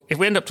if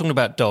we end up talking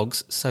about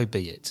dogs, so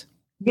be it.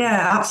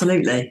 Yeah,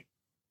 absolutely.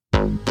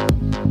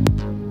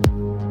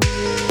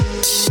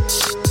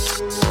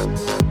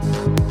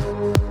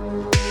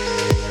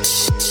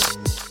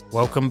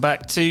 Welcome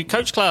back to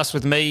Coach Class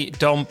with me,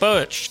 Dom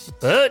Birch.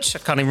 Birch? I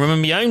can't even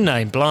remember my own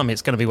name. Blimey,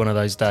 it's going to be one of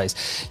those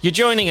days. You're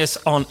joining us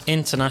on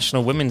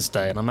International Women's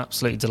Day, and I'm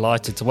absolutely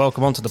delighted to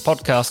welcome onto the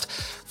podcast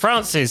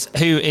Frances,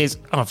 who is...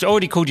 Oh, I've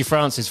already called you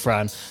Frances,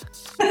 Fran.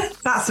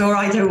 That's all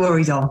right, don't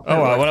worry, Dom.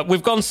 All right, well,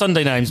 we've gone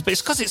Sunday names, but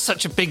it's because it's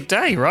such a big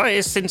day, right?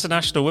 It's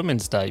International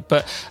Women's Day.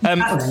 But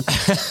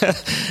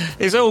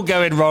it's all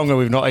going wrong and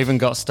we've not even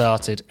got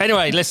started.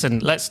 Anyway, listen,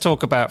 let's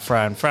talk about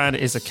Fran. Fran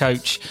is a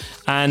coach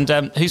and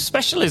whose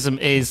specialism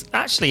is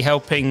actually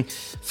helping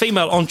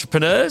female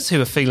entrepreneurs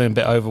who are feeling a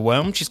bit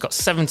overwhelmed. She's got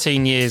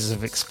 17 years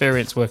of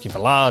experience working for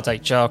large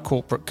HR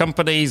corporate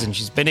companies, and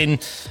she's been in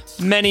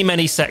many,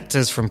 many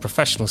sectors from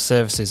professional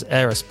services,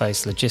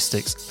 aerospace,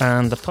 logistics,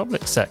 and the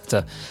public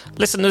sector.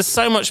 Listen, there's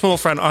so much more,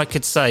 Fran, I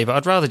could say, but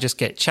I'd rather just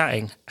get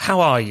chatting.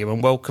 How are you?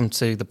 And welcome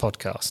to the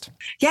podcast.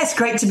 Yeah, it's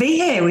great to be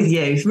here with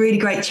you. It's really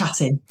great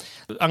chatting.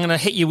 I'm going to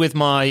hit you with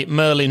my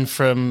Merlin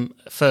from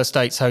First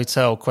Dates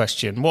Hotel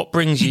question. What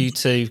brings you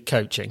to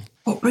coaching?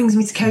 What brings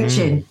me to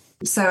coaching?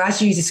 So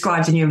as you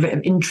described in your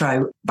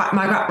intro,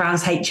 my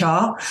background's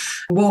HR,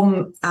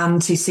 1 and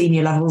 2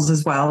 senior levels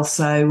as well.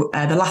 So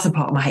the latter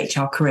part of my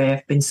HR career,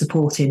 I've been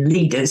supporting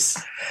leaders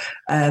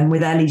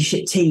with their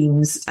leadership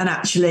teams. And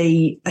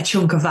actually a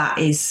chunk of that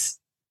is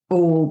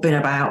all been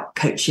about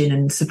coaching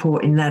and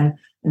supporting them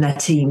and their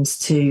teams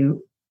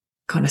to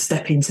kind of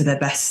step into their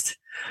best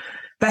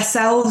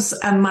selves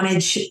and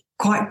manage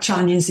quite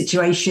challenging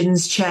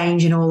situations,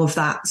 change and all of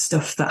that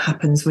stuff that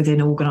happens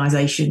within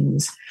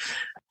organisations.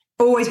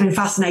 Always been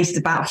fascinated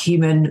about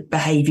human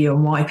behaviour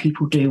and why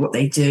people do what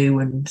they do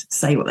and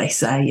say what they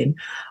say and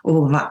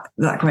all of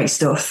that great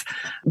stuff.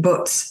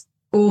 But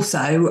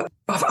also,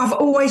 I've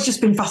always just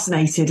been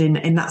fascinated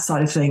in that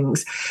side of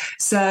things.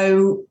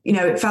 So, you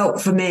know, it felt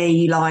for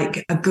me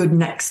like a good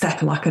next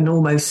step, like an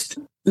almost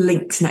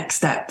linked next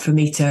step for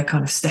me to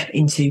kind of step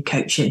into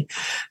coaching,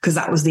 because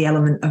that was the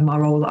element of my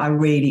role that I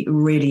really,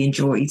 really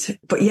enjoyed.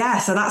 But yeah,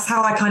 so that's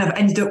how I kind of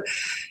ended up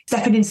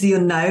stepping into the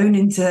unknown,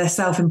 into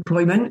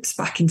self-employment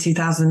back in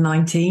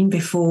 2019,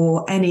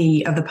 before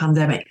any of the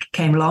pandemic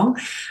came along,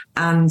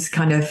 and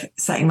kind of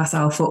setting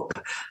myself up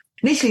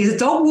initially as a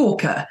dog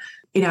walker.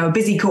 You know, a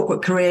busy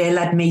corporate career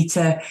led me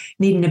to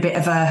needing a bit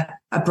of a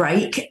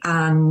break,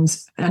 and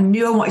I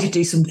knew I wanted to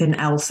do something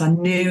else. I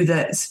knew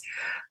that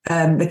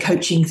the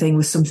coaching thing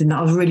was something that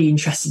I was really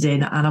interested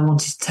in, and I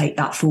wanted to take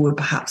that forward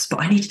perhaps, but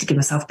I needed to give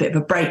myself a bit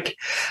of a break.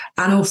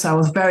 And also I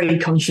was very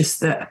conscious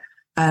that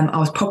I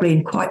was probably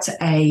in quite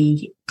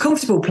a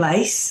comfortable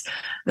place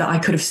that I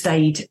could have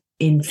stayed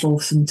in for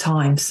some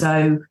time.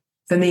 So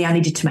for me, I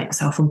needed to make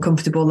myself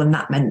uncomfortable, and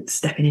that meant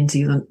stepping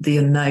into the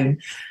unknown.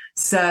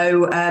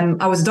 So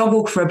I was a dog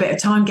walker for a bit of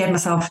time, gave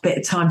myself a bit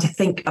of time to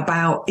think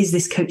about, is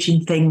this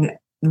coaching thing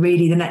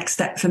really the next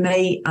step for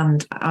me?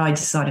 And I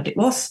decided it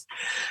was.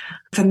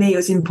 For me, it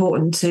was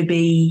important to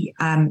be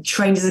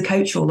trained as a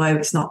coach, although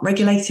it's not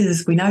regulated,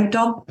 as we know,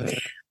 Dom.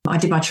 I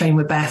did my training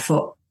with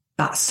Barefoot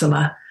that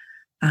summer.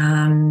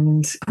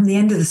 And at the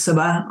end of the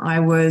summer, I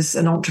was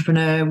an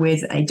entrepreneur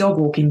with a dog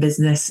walking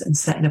business and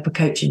setting up a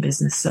coaching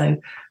business. So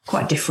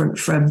quite different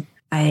from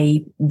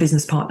a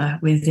business partner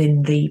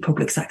within the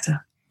public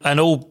sector. And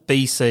all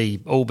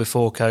BC, all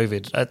before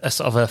COVID, a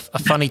sort of a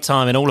funny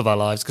time in all of our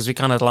lives, because we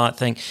kind of like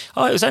think,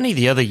 oh, it was only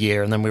the other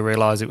year, and then we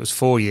realised it was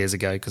 4 years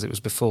ago because it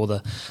was before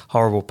the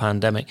horrible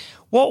pandemic.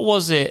 What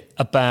was it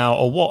about,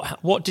 or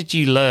what did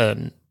you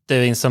learn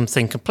doing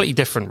something completely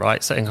different,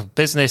 right? Setting up a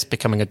business,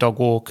 becoming a dog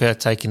walker,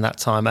 taking that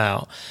time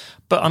out.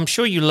 But I'm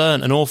sure you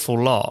learned an awful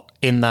lot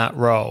in that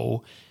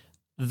role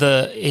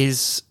that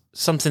is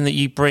something that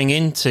you bring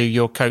into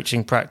your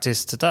coaching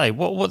practice today.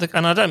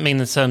 And I don't mean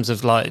in terms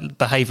of like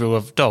behavioural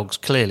of dogs,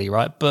 clearly,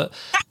 right? But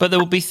there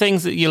will be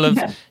things that you'll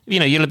have,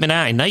 you'll have been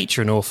out in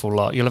nature an awful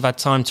lot. You'll have had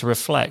time to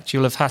reflect.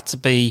 You'll have had to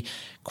be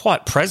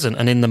quite present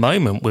and in the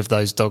moment with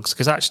those dogs,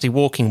 because actually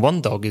walking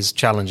one dog is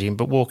challenging,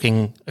 but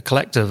walking a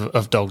collective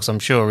of dogs, I'm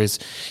sure, is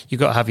you've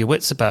got to have your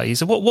wits about you.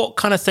 So what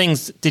kind of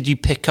things did you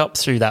pick up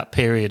through that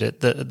period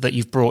that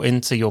you've brought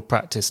into your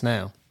practice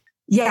now?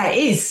 Yeah, it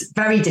is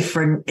very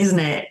different, isn't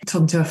it?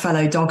 Talking to a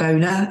fellow dog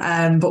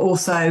owner, but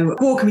also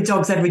walking with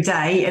dogs every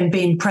day and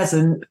being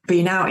present,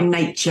 being out in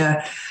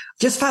nature,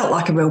 just felt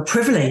like a real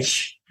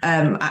privilege,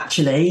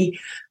 actually,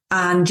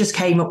 and just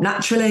came up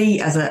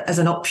naturally as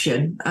an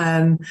option.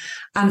 And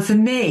for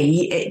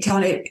me, it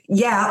kind of,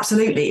 yeah,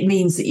 absolutely. It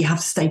means that you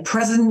have to stay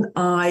present.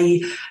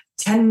 I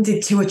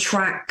tended to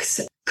attract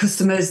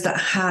customers that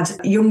had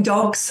young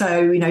dogs,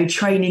 so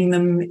training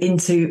them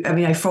into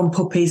from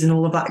puppies and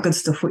all of that good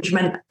stuff, which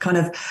meant kind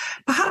of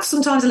perhaps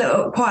sometimes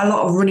quite a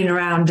lot of running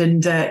around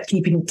and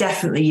keeping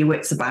definitely your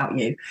wits about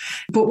you.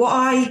 But what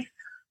I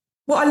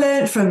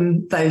learned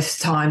from those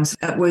times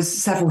was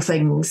several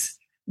things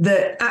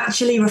that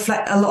actually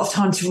reflect a lot of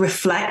time to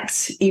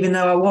reflect. Even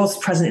though I was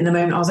present in the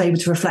moment, I was able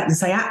to reflect and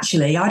say,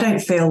 actually, I don't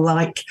feel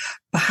like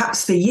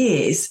perhaps for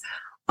years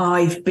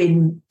I've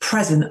been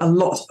present a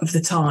lot of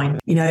the time.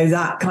 You know,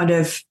 that kind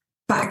of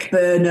back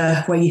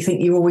burner where you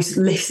think you're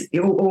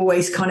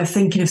always kind of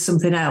thinking of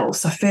something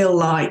else. I feel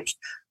like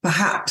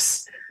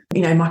perhaps,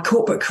 you know, my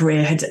corporate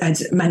career had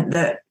meant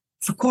that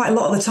for quite a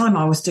lot of the time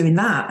I was doing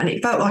that, and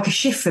it felt like a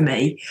shift for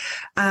me.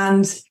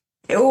 And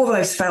it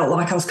almost felt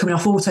like I was coming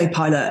off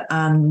autopilot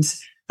and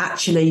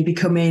actually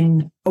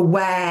becoming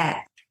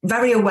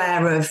very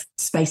aware of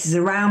spaces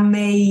around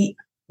me,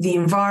 the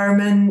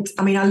environment.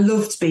 I mean, I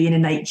loved being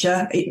in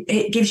nature.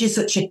 It gives you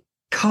such a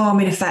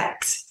calming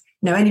effect.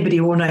 You know, anybody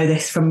will know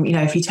this from, you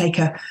know, if you take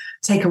a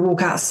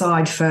walk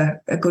outside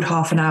for a good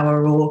half an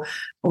hour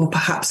or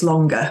perhaps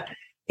longer,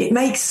 it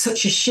makes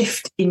such a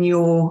shift in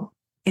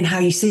how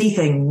you see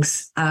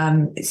things.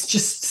 It's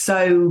just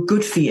so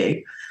good for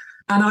you.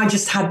 And I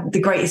just had the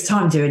greatest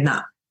time doing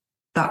that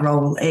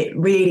role. It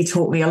really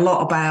taught me a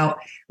lot about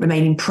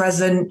remaining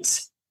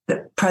present,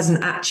 that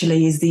present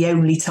actually is the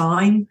only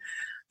time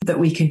that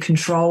we can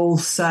control.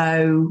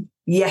 So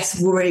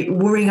yes,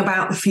 worrying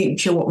about the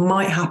future, what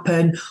might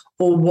happen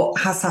or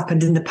what has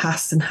happened in the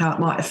past and how it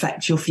might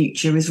affect your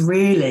future is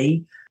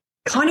really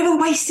kind of a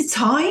waste of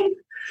time.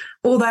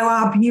 Although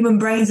our human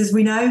brains, as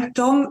we know,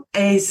 Dom,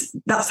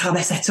 that's how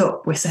they're set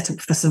up. We're set up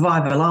for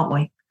survival, aren't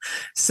we?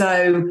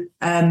 So,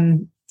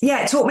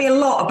 it taught me a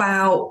lot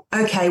about,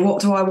 okay,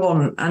 what do I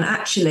want? And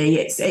actually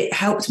it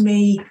helped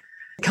me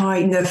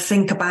kind of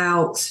think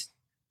about,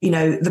 you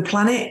know, the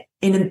planet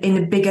in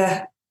a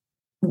bigger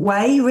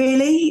way,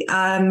 really.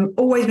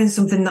 Always been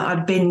something that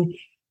I'd been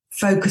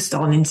focused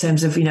on in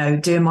terms of, you know,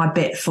 doing my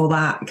bit for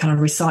that kind of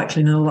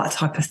recycling and all that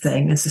type of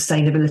thing and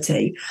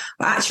sustainability.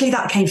 But actually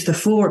that came to the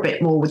fore a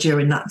bit more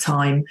during that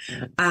time.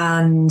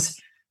 And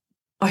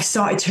I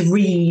started to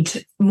read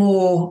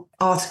more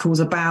articles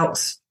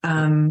about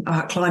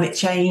climate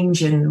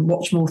change and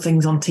watch more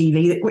things on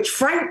TV, which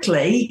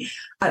frankly,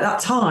 at that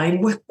time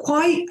were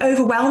quite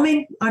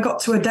overwhelming. I got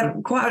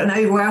to quite an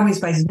overwhelming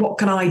space. What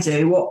can I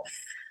do?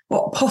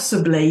 What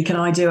possibly can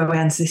I do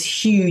against this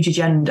huge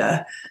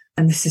agenda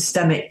and the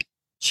systemic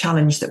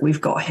challenge that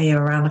we've got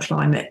here around the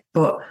climate?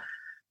 But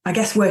I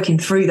guess working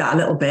through that a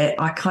little bit,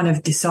 I kind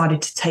of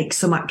decided to take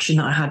some action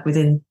that I had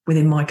within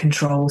my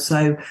control.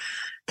 So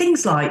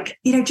things like,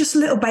 you know, just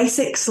little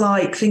basics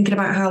like thinking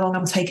about how long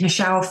I'm taking a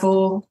shower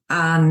for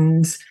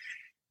and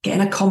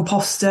getting a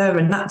composter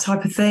and that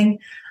type of thing.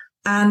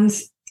 And,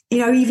 you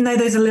know, even though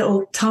those are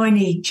little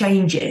tiny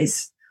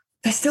changes,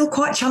 they're still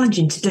quite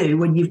challenging to do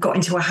when you've got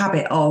into a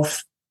habit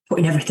of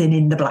putting everything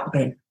in the black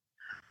bin.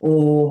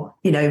 Or,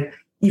 you know,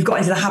 you've got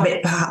into the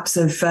habit perhaps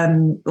of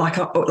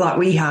like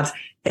we had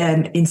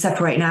in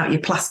separating out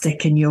your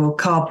plastic and your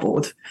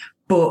cardboard,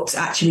 but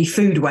actually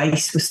food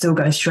waste was still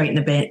going straight in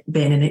the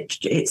bin, and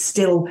it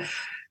still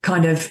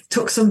kind of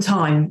took some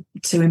time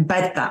to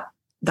embed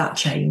that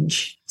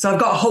change. So I've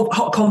got a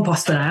hot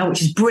composter now,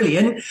 which is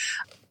brilliant,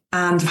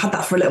 and I've had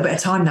that for a little bit of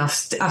time now.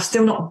 I've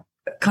still not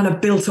kind of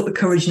built up the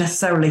courage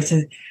necessarily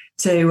to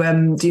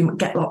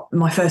get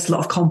my first lot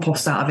of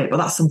compost out of it, but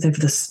that's something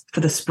for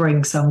the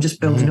spring. So I'm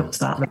just building up to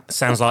that.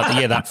 Sounds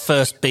like that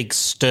first big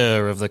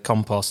stir of the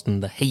compost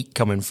and the heat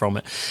coming from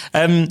it.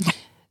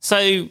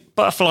 So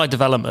Butterfly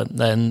Development,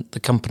 then the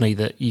company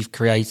that you've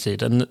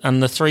created,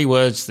 and the three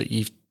words that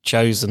you've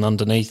chosen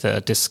underneath it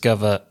are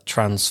discover,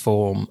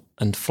 transform,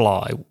 and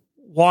fly.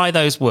 Why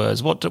those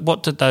words? What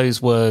did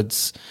those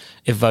words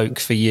evoke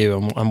for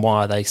you, and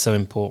why are they so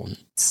important?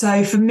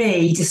 So for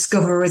me,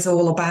 discover is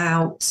all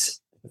about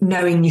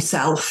knowing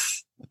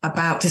yourself,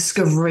 about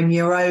discovering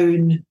your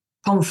own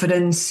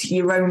confidence,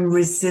 your own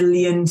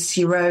resilience,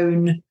 your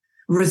own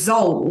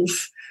resolve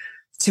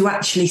to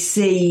actually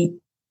see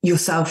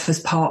yourself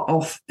as part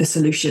of the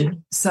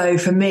solution. So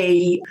for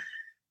me,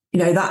 you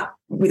know, that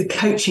with the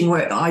coaching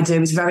work that I do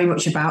is very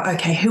much about,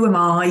 okay, who am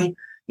I?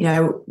 You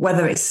know,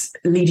 whether it's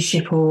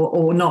leadership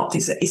or not,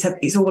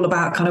 it's all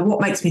about kind of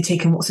what makes me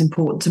tick and what's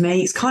important to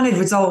me. It kind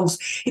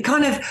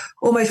of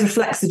almost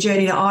reflects the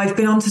journey that I've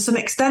been on to some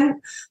extent.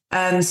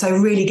 So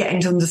really getting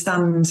to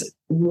understand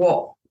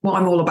what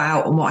I'm all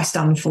about and what I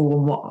stand for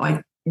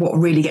and what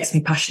really gets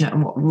me passionate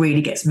and what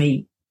really gets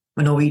me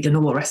annoyed and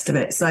all the rest of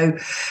it. So,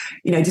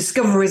 you know,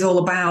 discovery is all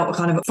about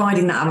kind of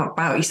finding that out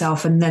about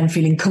yourself and then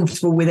feeling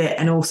comfortable with it,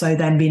 and also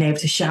then being able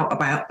to shout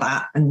about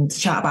that and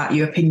shout about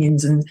your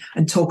opinions and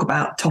talk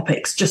about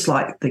topics just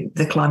like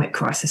the climate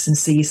crisis and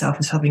see yourself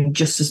as having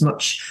just as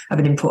much of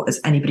an input as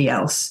anybody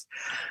else.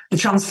 The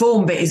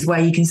transform bit is where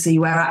you can see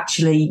where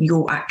actually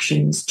your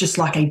actions, just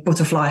like a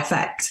butterfly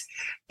effect,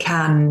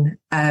 can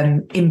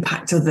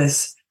impact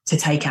others to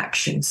take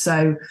action.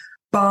 So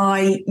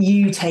by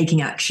you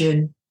taking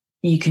action,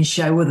 you can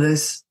show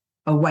others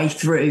a way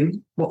through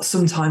what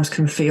sometimes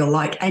can feel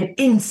like an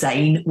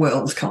insane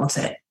world, can't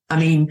it? I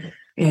mean,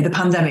 you know, the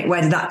pandemic,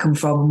 where did that come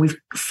from? We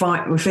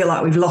feel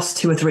like we've lost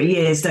 2 or 3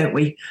 years, don't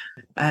we?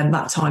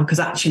 That time, because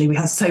actually we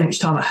had so much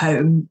time at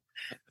home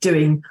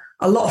doing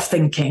a lot of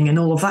thinking and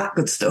all of that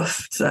good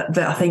stuff that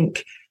I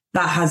think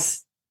that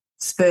has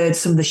spurred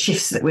some of the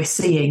shifts that we're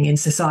seeing in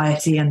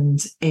society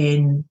and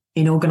in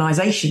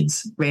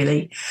organisations,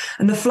 really.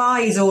 And the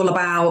fly is all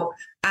about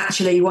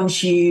actually,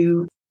 once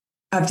you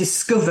have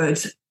discovered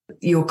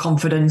your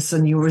confidence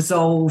and your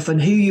resolve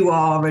and who you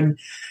are, and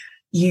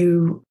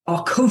you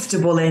are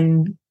comfortable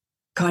in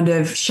kind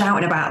of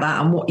shouting about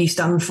that and what you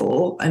stand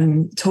for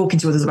and talking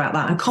to others about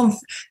that, and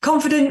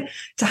confident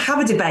to have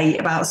a debate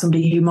about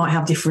somebody who might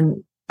have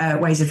different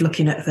ways of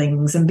looking at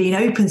things, and being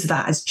open to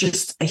that as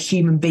just a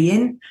human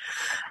being,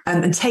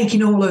 and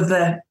taking all of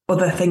the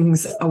other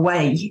things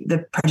away, the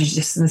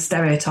prejudices and the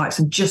stereotypes,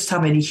 and just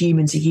having a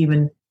human to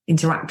human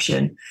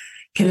interaction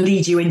can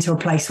lead you into a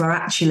place where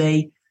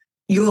actually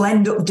you'll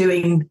end up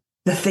doing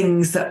the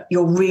things that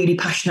you're really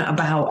passionate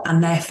about,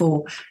 and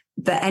therefore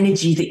the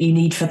energy that you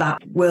need for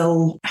that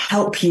will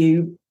help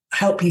you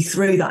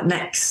through that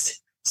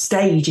next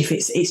stage if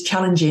it's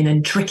challenging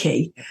and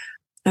tricky,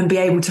 and be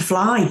able to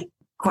fly,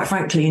 quite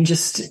frankly, and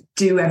just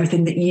do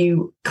everything that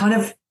you kind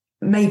of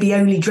maybe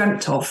only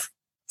dreamt of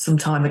some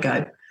time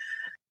ago.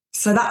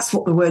 So that's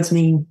what the words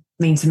mean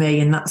to me,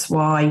 and that's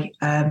why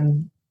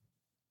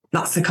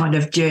that's the kind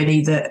of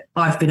journey that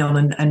I've been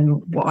on,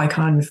 and what I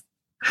kind of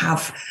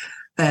have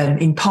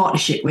in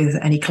partnership with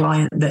any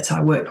client that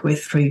I work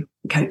with through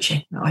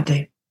coaching that I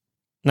do.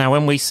 Now,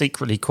 when we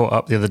secretly caught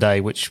up the other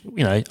day, which,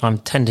 I'm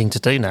tending to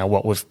do now,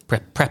 what with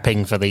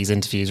prepping for these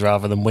interviews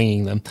rather than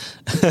winging them,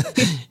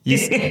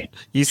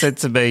 you said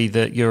to me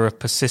that you're a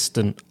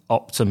persistent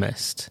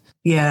optimist.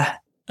 Yeah.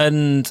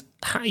 And,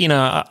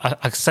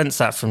 I sense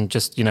that from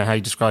just, how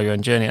you describe your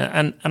own journey.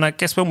 And I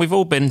guess when we've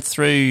all been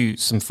through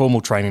some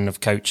formal training of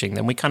coaching,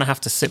 then we kind of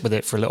have to sit with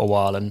it for a little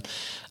while and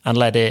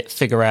let it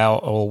figure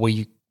out, or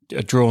we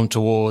are drawn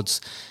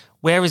towards,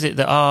 where is it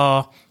that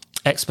our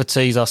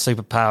expertise, our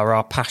superpower,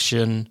 our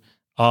passion,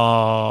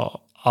 our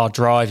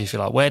drive, if you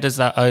like, where does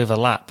that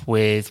overlap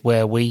with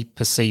where we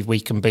perceive we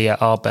can be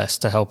at our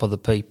best to help other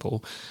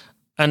people?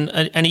 And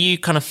are you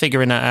kind of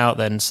figuring that out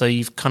then? So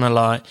you've kind of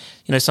like,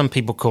 some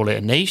people call it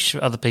a niche.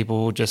 Other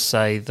people will just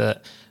say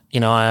that,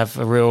 I have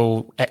a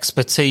real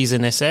expertise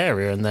in this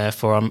area, and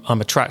therefore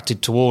I'm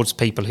attracted towards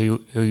people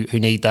who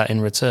need that in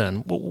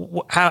return.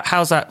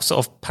 How's that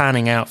sort of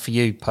panning out for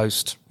you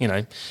post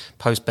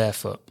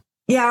barefoot?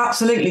 Yeah,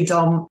 absolutely,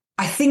 Dom.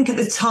 I think at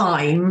the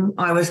time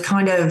I was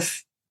kind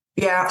of,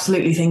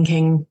 absolutely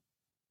thinking,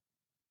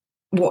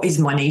 what is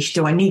my niche?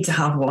 Do I need to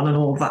have one, and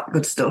all that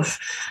good stuff?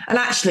 And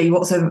actually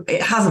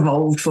it has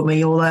evolved for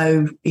me,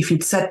 although if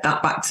you'd said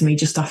that back to me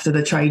just after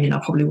the training,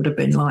 I probably would have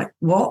been like,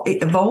 what?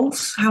 It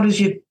evolves? How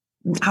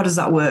does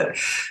that work?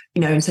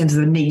 In terms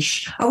of a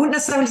niche. I wouldn't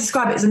necessarily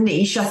describe it as a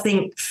niche. I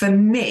think for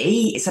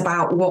me, it's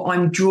about what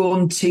I'm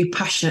drawn to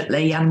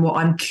passionately and what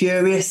I'm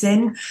curious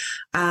in,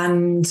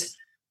 and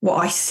what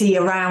I see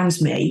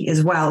around me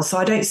as well. So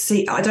I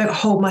don't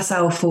hold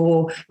myself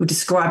or would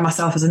describe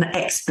myself as an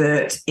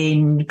expert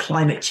in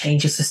climate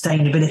change or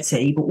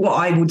sustainability. But what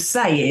I would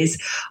say is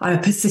I'm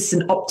a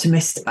persistent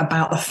optimist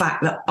about the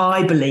fact that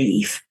I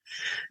believe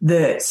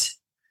that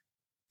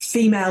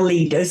female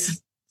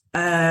leaders,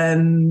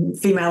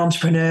 female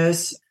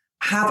entrepreneurs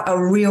have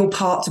a real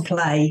part to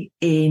play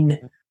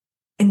in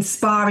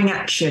inspiring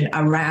action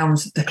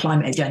around the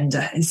climate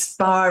agenda,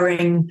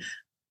 inspiring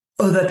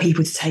other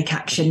people to take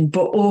action,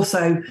 but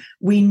also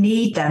we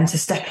need them to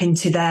step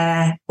into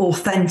their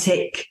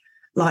authentic,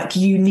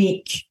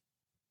 unique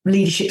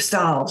leadership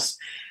styles,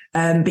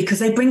 because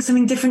they bring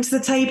something different to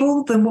the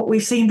table than what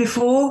we've seen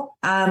before.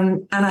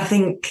 And I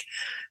think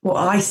what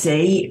I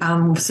see,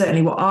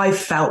 certainly what I've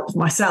felt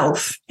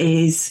myself,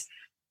 is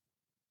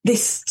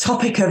this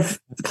topic of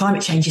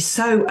climate change is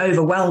so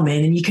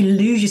overwhelming and you can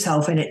lose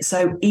yourself in it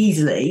so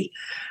easily.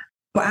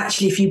 But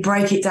actually, if you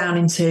break it down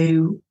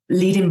into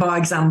leading by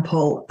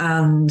example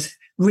and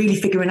really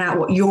figuring out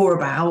what you're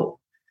about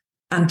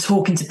and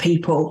talking to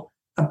people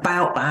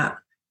about that,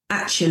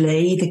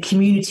 actually the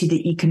community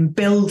that you can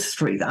build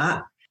through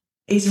that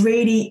is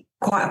really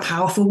quite a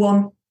powerful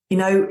one.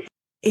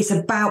 It's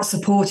about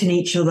supporting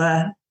each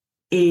other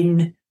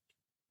in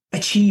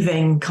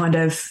achieving kind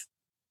of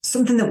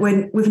something that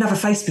we've never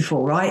faced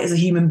before, right? As a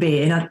human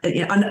being. I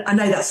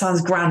know that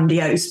sounds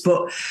grandiose,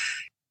 but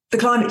the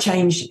climate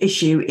change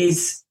issue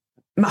is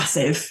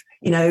massive.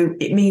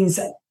 It means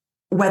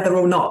whether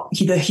or not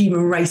the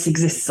human race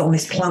exists on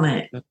this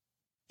planet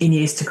in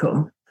years to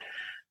come.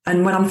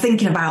 And when I'm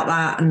thinking about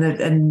that,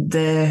 and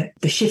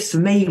the shifts for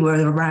me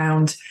were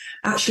around,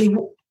 actually,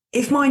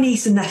 if my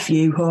niece and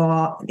nephew, who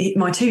are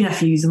my two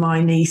nephews and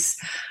my niece,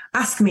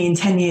 ask me in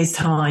 10 years'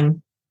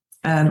 time,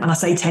 and I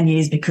say 10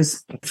 years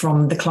because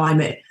from the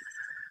climate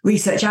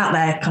research out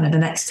there, kind of the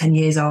next 10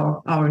 years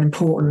are an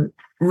important,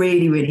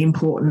 really, really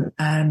important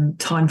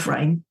time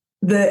frame,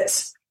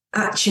 that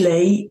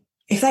actually,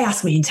 if they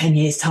ask me in 10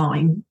 years'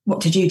 time,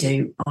 what did you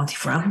do, Auntie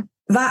Fran?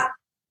 That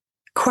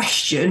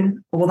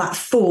question or that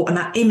thought and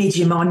that image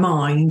in my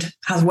mind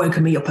has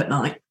woken me up at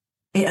night.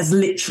 It has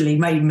literally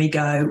made me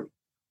go,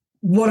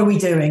 what are we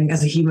doing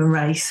as a human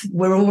race?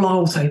 We're all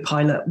on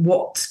autopilot.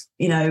 What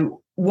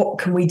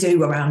can we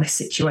do around this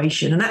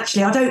situation? And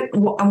actually,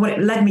 what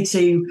it led me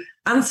to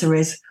answer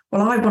is,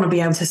 well, I want to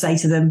be able to say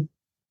to them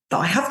that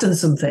I have done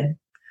something.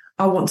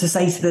 I want to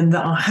say to them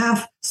that I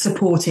have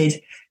supported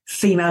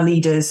female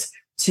leaders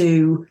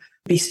to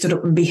be stood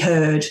up and be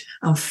heard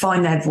and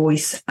find their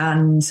voice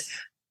and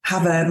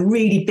have a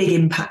really big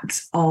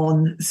impact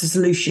on the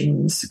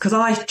solutions. Because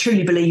I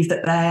truly believe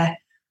that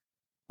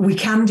we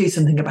can do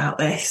something about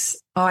this.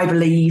 I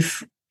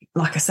believe,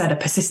 like I said, a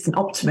persistent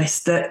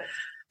optimist, that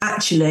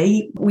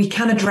actually we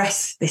can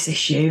address this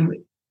issue.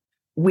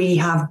 We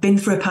have been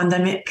through a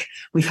pandemic.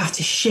 We've had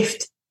to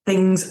shift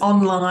things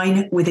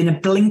online within a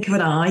blink of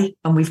an eye,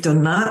 and we've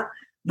done that.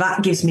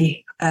 That gives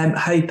me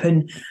hope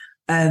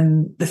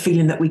and the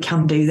feeling that we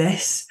can do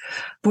this.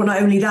 But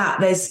not only that,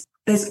 there's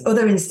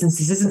other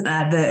instances, isn't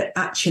there, that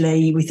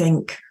actually we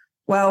think,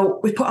 well,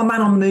 we've put a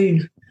man on the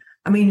moon.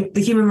 I mean,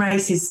 the human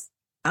race is,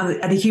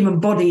 and the human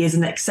body is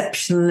an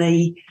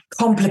exceptionally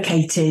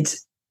complicated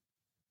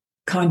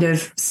kind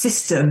of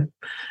system.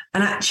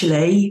 And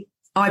actually,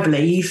 I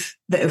believe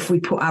that if we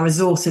put our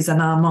resources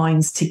and our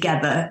minds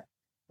together,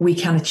 we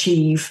can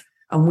achieve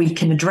and we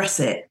can address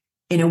it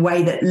in a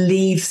way that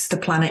leaves the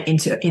planet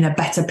in a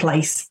better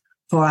place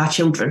for our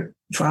children,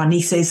 for our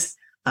nieces,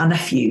 our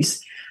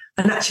nephews.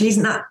 And actually,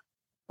 isn't that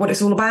what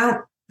it's all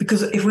about?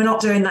 Because if we're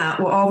not doing that,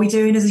 what are we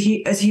doing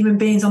as human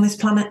beings on this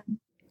planet?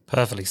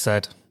 Perfectly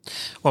said.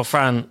 Well,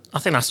 Fran, I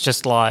think that's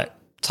just like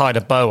tied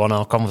a bow on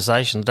our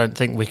conversation. I don't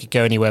think we could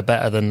go anywhere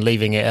better than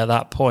leaving it at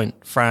that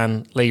point.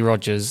 Fran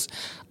Lee-Rogers,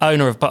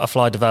 owner of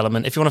Butterfly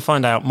Development. If you want to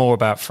find out more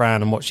about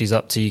Fran and what she's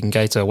up to, you can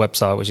go to her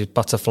website, which is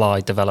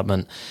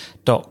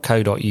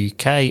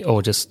butterflydevelopment.co.uk,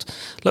 or just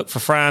look for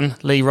Fran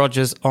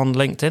Lee-Rogers on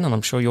LinkedIn and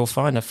I'm sure you'll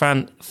find her.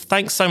 Fran,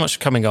 thanks so much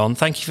for coming on.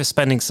 Thank you for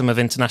spending some of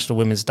International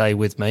Women's Day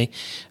with me.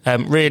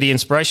 Really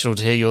inspirational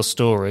to hear your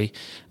story,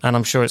 and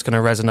I'm sure it's going to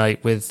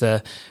resonate with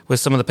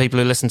some of the people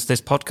who listen to this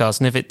podcast.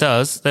 And if it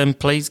does, then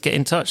please get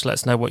in touch. Let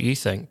us know what you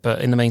think.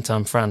 But in the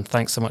meantime, Fran,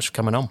 thanks so much for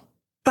coming on.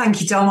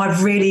 Thank you, Dom.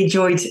 I've really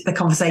enjoyed the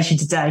conversation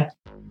today.